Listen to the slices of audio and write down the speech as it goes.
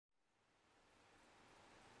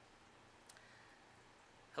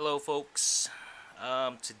Hello folks.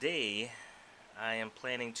 Today I am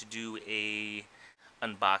planning to do a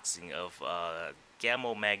unboxing of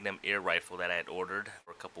Gamo Magnum air rifle that I had ordered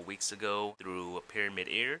a couple weeks ago through Pyramyd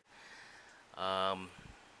Air.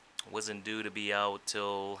 Wasn't due to be out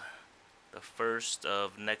till the 1st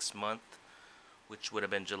of next month, which would have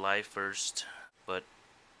been July 1st, but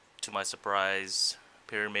to my surprise,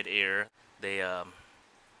 Pyramyd Air, they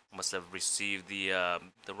must have received the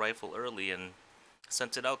rifle early and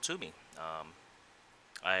sent it out to me.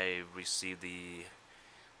 I received the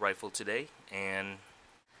rifle today, and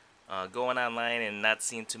going online and not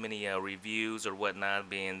seeing too many reviews or whatnot,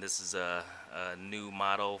 being this is a new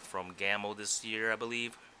model from Gamo this year, I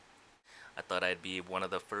believe. I thought I'd be one of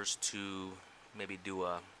the first to maybe do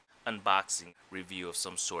a unboxing review of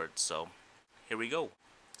some sort. So here we go.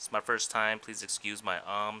 It's my first time. Please excuse my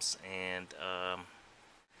arms, and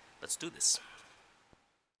let's do this.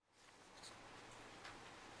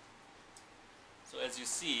 So as you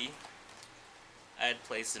see, I had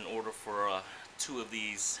placed an order for two of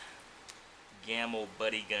these Gamo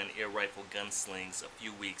Buddy Gun air rifle gunslings a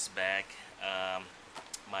few weeks back.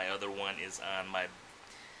 My other one is on my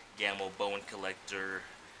Gamo Bone Collector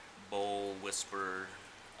Bowl Whisperer.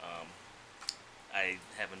 I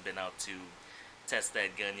haven't been out to test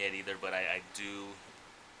that gun yet either, but I do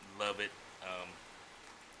love it.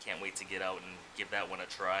 Can't wait to get out and give that one a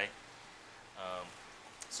try.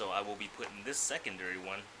 So I will be putting this secondary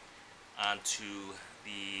one onto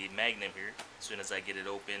the Magnum here as soon as I get it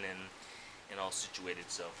open and all situated.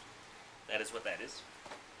 So that is what that is.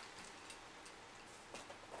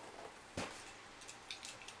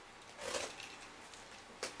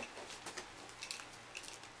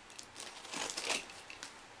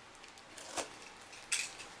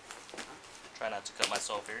 Try not to cut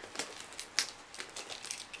myself here.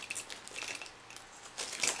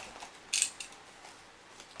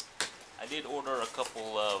 I did order a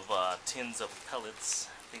couple of tins of pellets.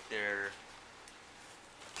 I think they're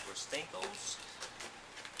for Stankos.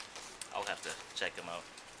 I'll have to check them out.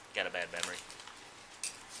 Got a bad memory.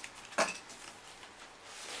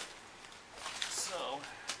 So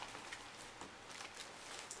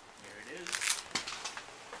here it is.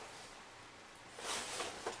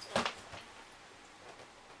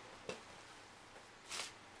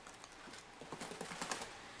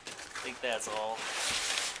 I think that's all.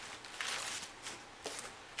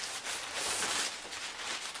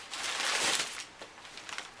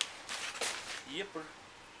 Yipper.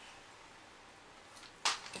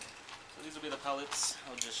 So these will be the pellets.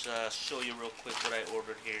 I'll just show you real quick what I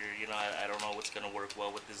ordered here. You know, I don't know what's going to work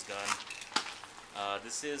well with this gun.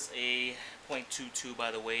 This is a .22,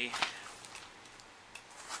 by the way.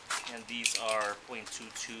 And these are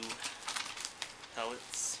 .22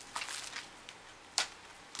 pellets.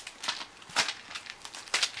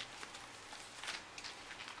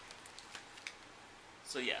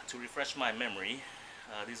 So yeah, to refresh my memory,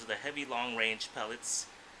 these are the heavy long-range pellets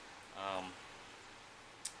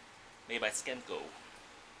made by Skemco.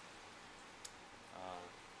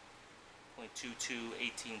 .22,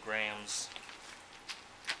 18 grams.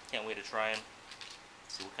 Can't wait to try them.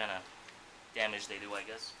 See what kind of damage they do, I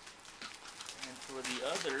guess. And for the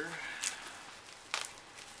other,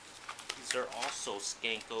 these are also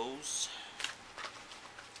Skemco's.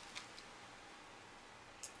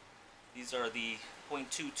 These are the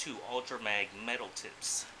 .22 Ultra Mag metal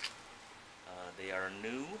tips. They are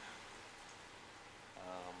new,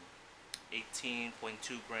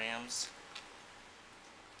 18.2 grams.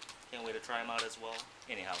 Can't wait to try them out as well.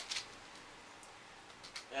 Anyhow,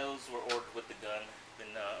 those were ordered with the gun.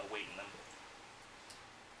 Been awaiting them.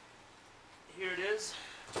 Here it is.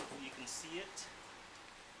 You can see it.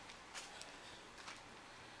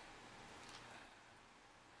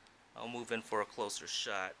 I'll move in for a closer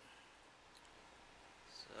shot.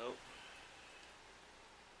 So,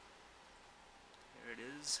 here it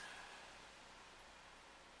is,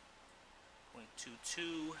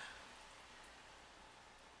 .22,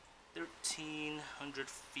 1300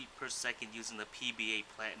 feet per second using the PBA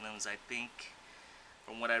Platinums. I think,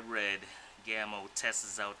 from what I read, Gamo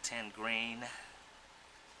tests out 10 grain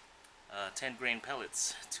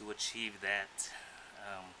pellets to achieve that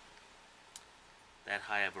that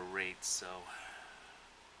high of a rate. So,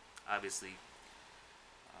 obviously,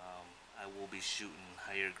 I will be shooting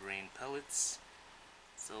higher grain pellets,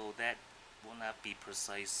 so that will not be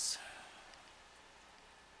precise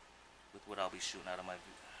with what I'll be shooting out of my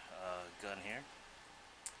gun here.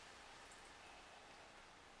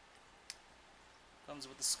 Comes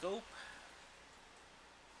with the scope.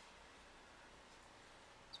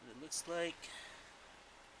 That's what it looks like.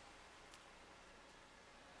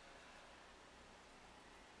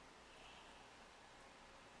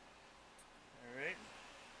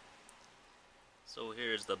 So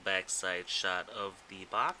here's the backside shot of the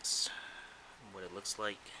box, what it looks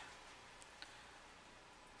like.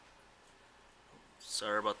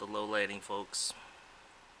 Sorry about the low lighting, folks.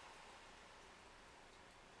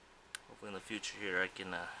 Hopefully in the future here I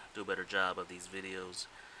can do a better job of these videos.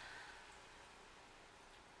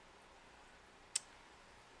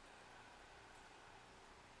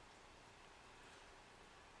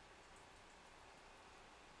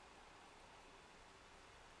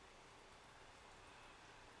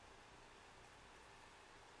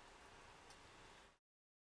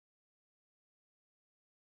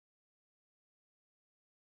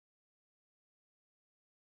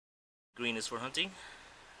 Green is for hunting,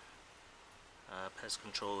 pest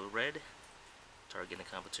control red, targeting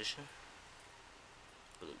competition,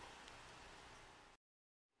 blue.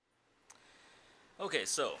 Okay,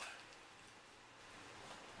 so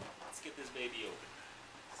let's get this baby open.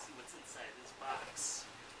 See what's inside this box.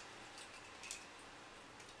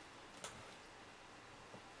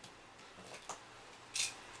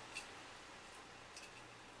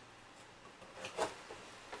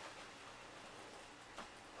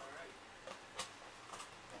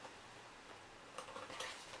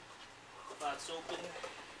 Box open.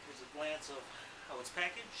 Here's a glance of how it's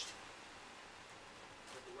packaged.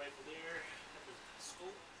 Got the rifle there, got the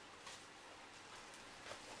scope.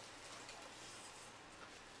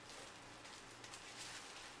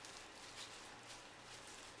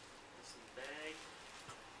 This is the bag.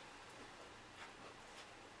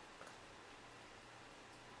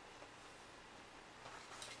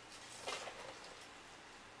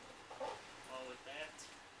 Along with that,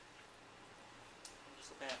 just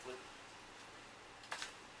a pamphlet.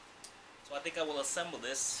 So I think I will assemble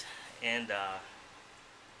this and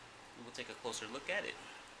we will take a closer look at it.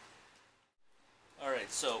 Alright,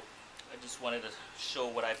 so I just wanted to show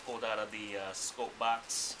what I pulled out of the scope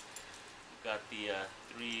box. We've got the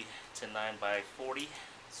 3 to 9 by 40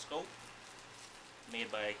 scope made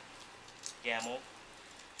by Gamo.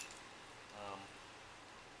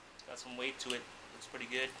 Got some weight to it, looks pretty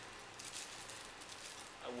good.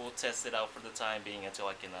 I will test it out for the time being until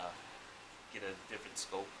I can get a different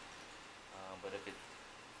scope. But if it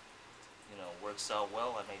works out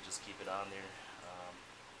well, I may just keep it on there.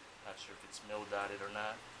 Not sure if it's mill dotted or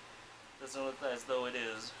not. Doesn't look as though it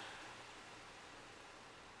is.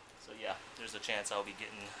 So yeah, there's a chance I'll be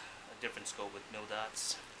getting a different scope with mill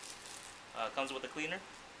dots. Comes with a cleaner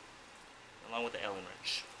along with the Allen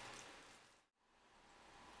wrench.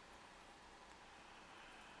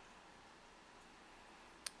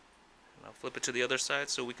 And I'll flip it to the other side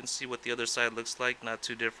so we can see what the other side looks like. Not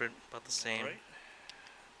too different, about the same. Right.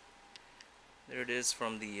 There it is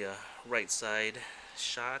from the right side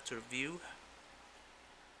shot or view.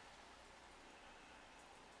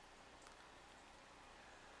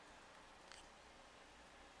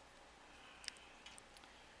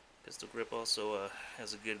 Pistol grip also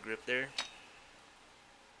has a good grip there.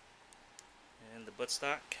 And the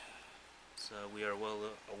buttstock, so we are well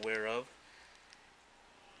aware of.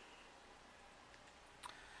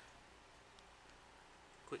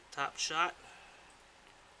 Quick top shot.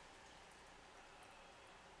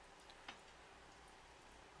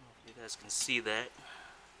 You guys can see that.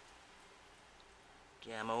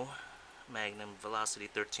 Gamo Magnum, velocity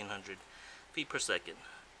 1300 feet per second.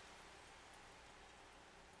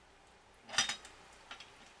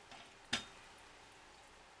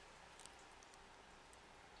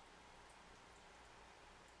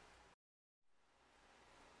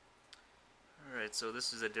 Alright, so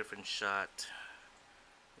this is a different shot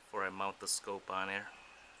before I mount the scope on there.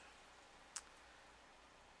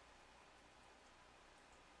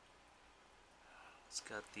 It's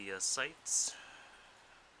got the sights.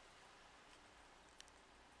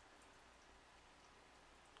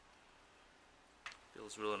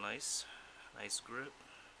 Feels real nice. Nice grip.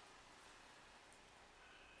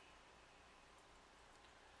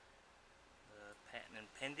 Patent and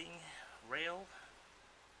pending rail.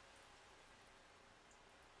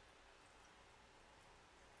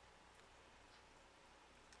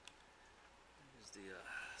 Here's the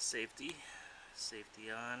safety. Safety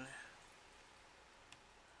on.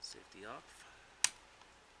 Safety off.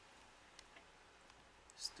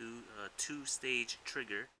 Two-stage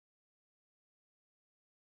trigger.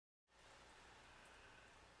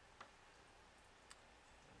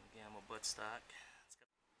 Gamo buttstock.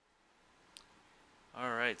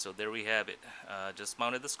 Alright, so there we have it. Just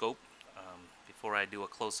mounted the scope. Before I do a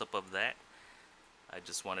close-up of that, I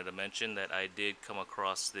just wanted to mention that I did come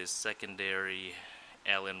across this secondary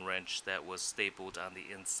Allen wrench that was stapled on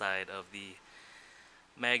the inside of the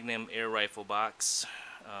Magnum air rifle box.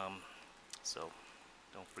 So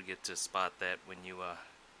Don't forget to spot that when you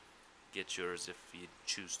get yours if you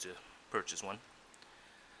choose to purchase one.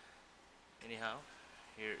 Anyhow,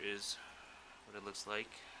 here is what it looks like.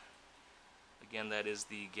 Again, that is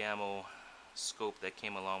the Gamo Scope that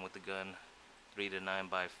came along with the gun, 3 to 9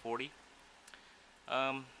 by 40.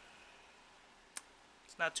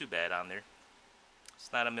 It's not too bad on there.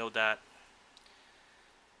 It's not a mil dot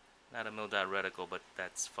reticle, but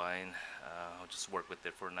that's fine. I'll just work with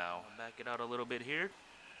it for now. I'll back it out a little bit here.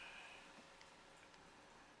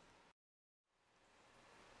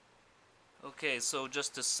 Okay, so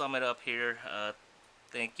just to sum it up here,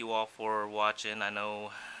 thank you all for watching. I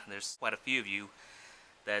know there's quite a few of you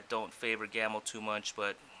that don't favor Gamo too much,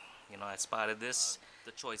 but you know, I spotted this.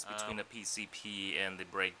 The choice between a PCP and the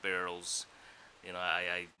brake barrels. You know,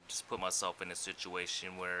 I just put myself in a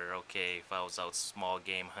situation where, okay, if I was out small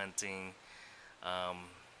game hunting,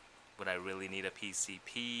 would I really need a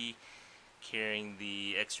PCP? Carrying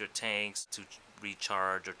the extra tanks to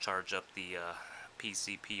recharge or charge up the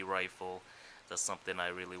PCP rifle, that's something I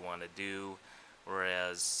really want to do.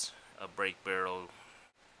 Whereas a brake barrel,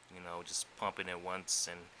 you know, just pumping it once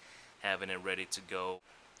and having it ready to go,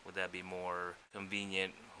 would that be more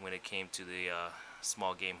convenient when it came to the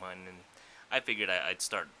small game hunting? And I figured I'd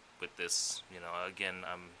start with this. You know, again,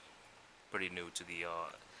 I'm pretty new to the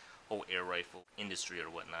whole air rifle industry or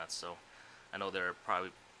whatnot, so I know there are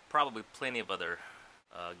probably plenty of other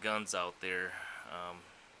guns out there,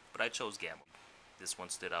 but I chose Gamo. This one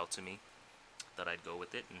stood out to me. Thought I'd go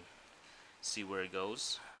with it and see where it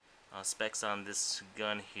goes. Specs on this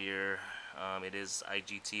gun here, it is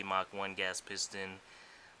IGT Mach 1 gas piston.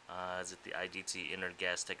 Is it the IGT inner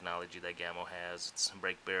gas technology that Gamo has? It's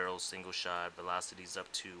brake barrel, single shot, velocities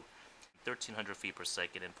up to 1300 feet per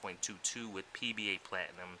second and .22 with PBA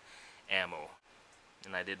Platinum ammo.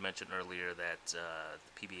 And I did mention earlier that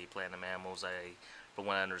the PBA Platinum ammos, from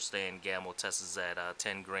what I understand, Gamo tests at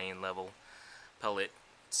 10 grain level pellet,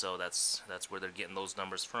 so that's where they're getting those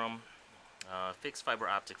numbers from. Fixed fiber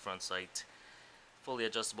optic front sight, fully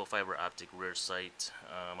adjustable fiber optic rear sight.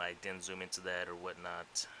 I didn't zoom into that or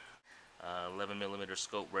whatnot. 11mm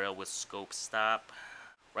scope rail with scope stop,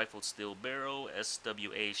 rifled steel barrel,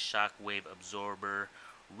 SWA shock wave absorber,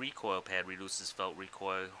 recoil pad reduces felt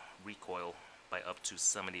recoil by up to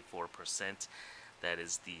 74%. That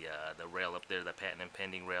is the rail up there, the patent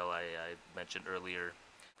pending rail I mentioned earlier.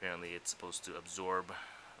 Apparently it's supposed to absorb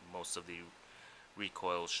most of the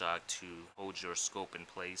recoil shock to hold your scope in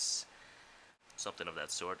place. Something of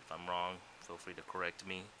that sort. If I'm wrong, feel free to correct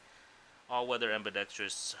me. All-weather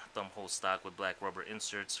ambidextrous thumb hole stock with black rubber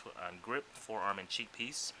inserts on grip, forearm and cheek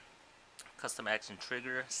piece. Custom action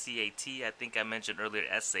trigger, CAT. I think I mentioned earlier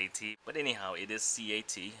SAT, but anyhow, it is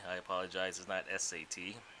CAT. I apologize, it's not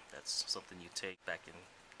SAT. That's something you take back in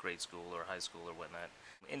grade school or high school or whatnot.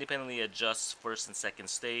 Independently adjusts first and second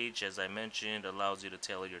stage, as I mentioned, allows you to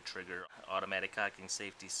tailor your trigger. Automatic cocking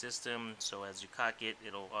safety system, so as you cock it,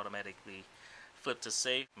 it'll automatically flip to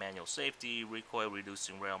safe. Manual safety, recoil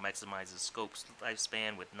reducing rail maximizes scope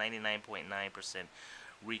lifespan with 99.9%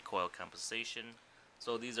 recoil compensation.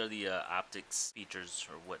 So these are the optics features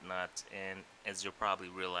or whatnot, and as you're probably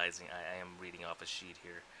realizing, I am reading off a sheet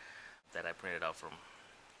here that I printed out from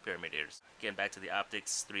Pyramyd Air. Again, back to the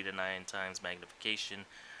optics, 3 to 9 times magnification,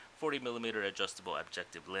 40mm adjustable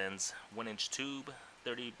objective lens, 1-inch tube,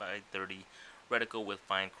 30 by 30 reticle with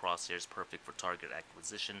fine crosshairs, perfect for target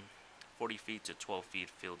acquisition, 40 feet to 12 feet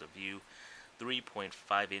field of view,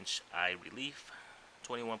 3.5-inch eye relief,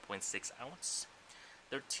 21.6 ounce,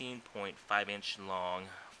 13.5-inch long,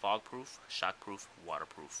 fog-proof, shock-proof,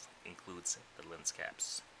 waterproof, includes the lens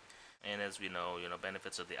caps. And as we know,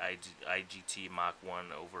 benefits of the IGT Mach 1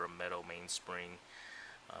 over a metal mainspring.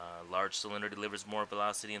 Large cylinder delivers more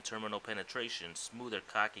velocity and terminal penetration, smoother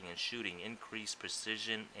cocking and shooting, increased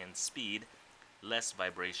precision and speed, less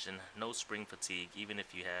vibration, no spring fatigue, even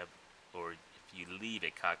if you have or if you leave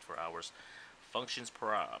it cocked for hours. Functions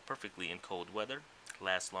perfectly in cold weather,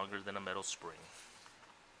 lasts longer than a metal spring.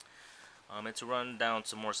 And to run down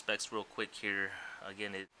some more specs real quick here,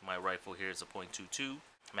 again, my rifle here is a .22,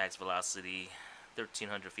 max velocity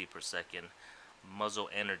 1300 feet per second, muzzle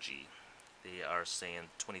energy, they are saying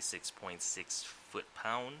 26.6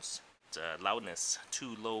 foot-pounds, loudness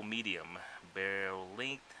 2 low medium, barrel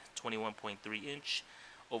length 21.3 inch,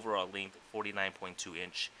 overall length 49.2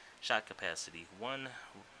 inch, shot capacity 1,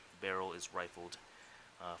 barrel is rifled,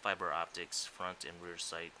 fiber optics front and rear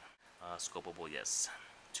sight, scopable, yes.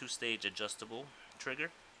 2-stage adjustable trigger,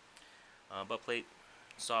 butt plate,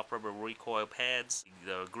 soft rubber recoil pads,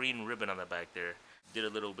 the green ribbon on the back there. Did a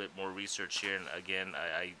little bit more research here, and again,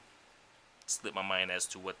 I slipped my mind as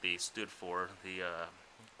to what they stood for. The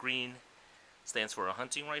green stands for a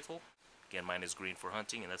hunting rifle. Again, mine is green for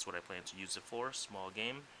hunting, and that's what I plan to use it for, small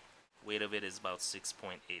game. Weight of it is about 6.88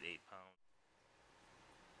 pounds.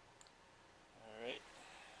 Alright,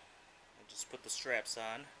 I just put the straps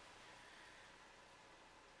on.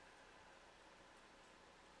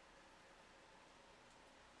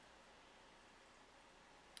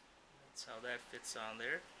 That's how that fits on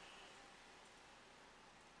there.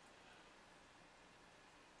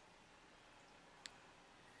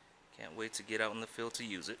 Can't wait to get out in the field to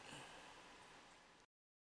use it.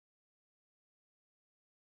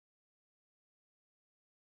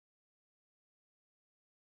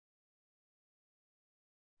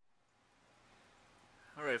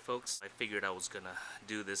 Alright folks, I figured I was gonna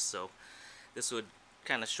do this, so this would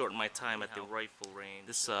kind of shorten my time at the rifle range.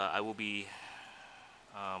 This I will be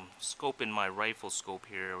scoping my rifle scope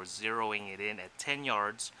here, or zeroing it in at 10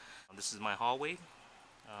 yards. This is my hallway.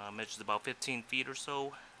 Measures about 15 feet or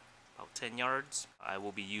so, about 10 yards. I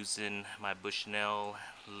will be using my Bushnell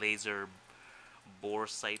laser bore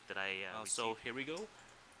sight that I so here we go.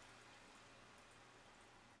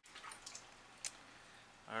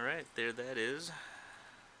 Alright, there that is.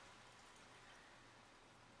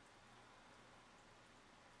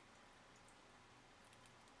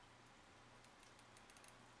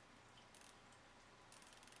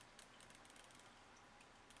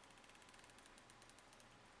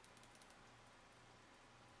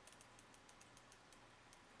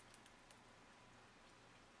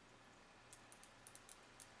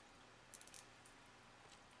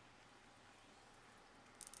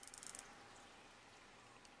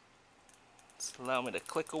 Just allow me to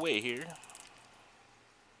click away here.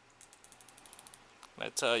 I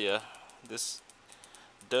tell you, this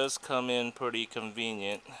does come in pretty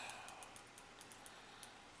convenient.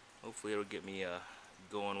 Hopefully it'll get me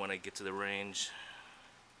going when I get to the range.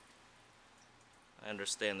 I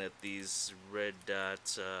understand that these red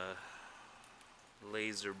dot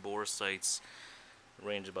laser bore sights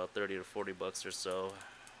range about 30 to 40 bucks or so.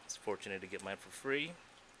 It's fortunate to get mine for free.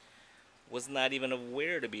 Was not even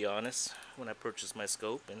aware, to be honest, when I purchased my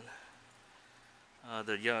scope, and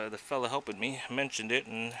the fella helping me mentioned it,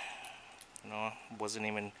 and wasn't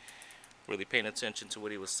even really paying attention to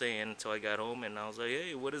what he was saying until I got home, and I was like,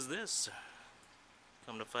 hey, what is this?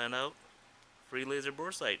 Come to find out, free laser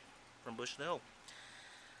bore sight from Bushnell.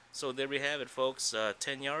 So there we have it, folks.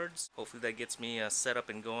 10 yards. Hopefully that gets me set up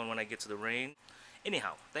and going when I get to the range.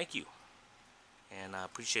 Anyhow, thank you, and I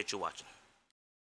appreciate you watching.